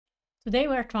Today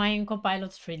we're trying Copilot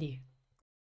 3D.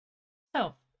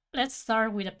 So let's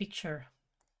start with a picture.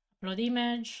 Upload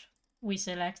image, we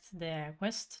select the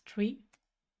quest tree,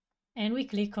 and we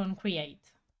click on create.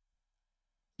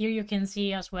 Here you can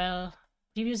see as well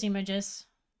previous images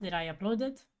that I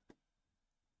uploaded.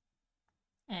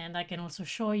 And I can also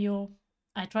show you,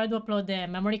 I tried to upload the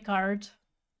memory card,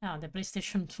 the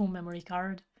PlayStation 2 memory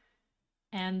card,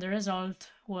 and the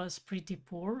result was pretty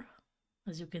poor.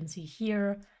 As you can see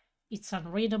here, it's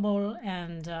unreadable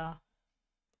and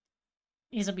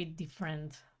is a bit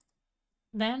different.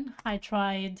 Then I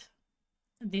tried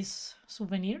this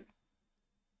souvenir,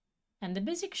 and the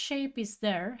basic shape is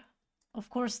there. Of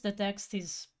course, the text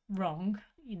is wrong.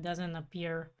 It doesn't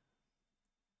appear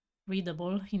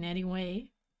readable in any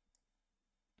way,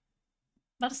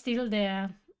 but still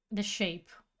the shape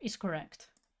is correct.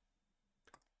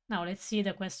 Now let's see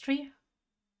the quest tree.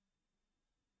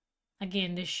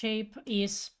 Again, the shape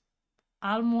is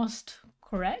almost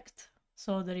correct.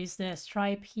 So there is the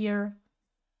stripe here,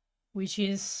 which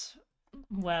is,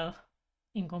 well,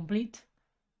 incomplete.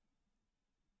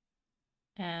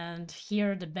 And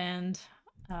here the band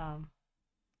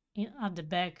at the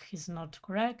back is not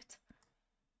correct.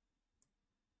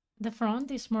 The front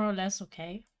is more or less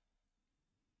okay.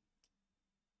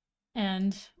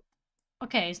 And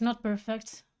okay, it's not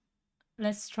perfect.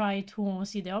 Let's try to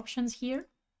see the options here.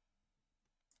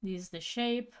 This is the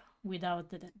shape without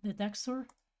the texture.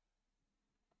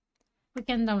 We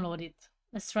can download it.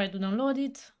 Let's try to download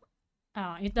it.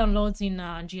 It downloads in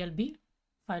GLB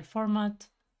file format.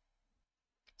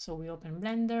 So we open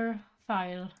Blender,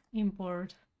 File,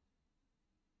 Import,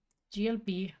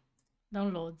 GLB,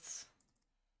 Downloads.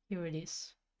 Here it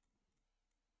is.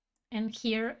 And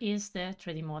here is the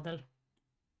 3D model.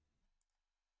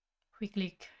 If we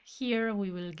click here,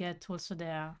 we will get also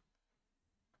the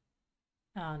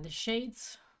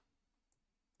shades.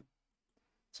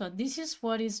 So this is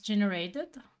what is generated,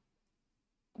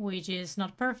 which is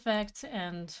not perfect.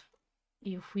 And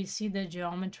if we see the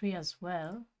geometry as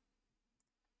well,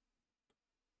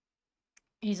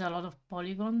 is a lot of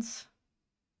polygons.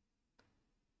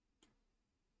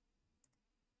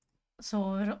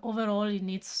 So overall, it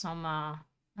needs some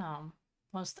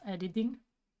post-editing.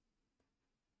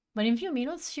 But in a few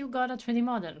minutes, you got a 3D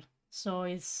model. So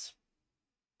it's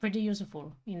pretty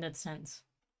useful in that sense.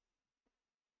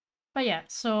 But yeah,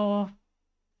 so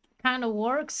kind of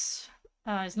works.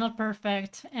 It's not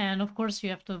perfect. And of course, you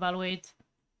have to evaluate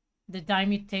the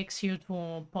time it takes you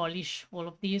to polish all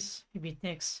of this. If it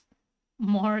takes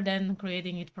more than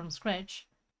creating it from scratch.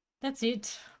 That's it.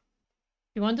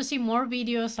 If you want to see more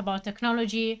videos about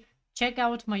technology, check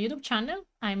out my YouTube channel.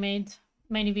 I made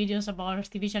many videos about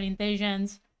artificial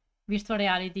intelligence, virtual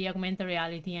reality, augmented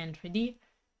reality, and 3D.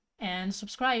 And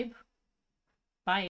subscribe.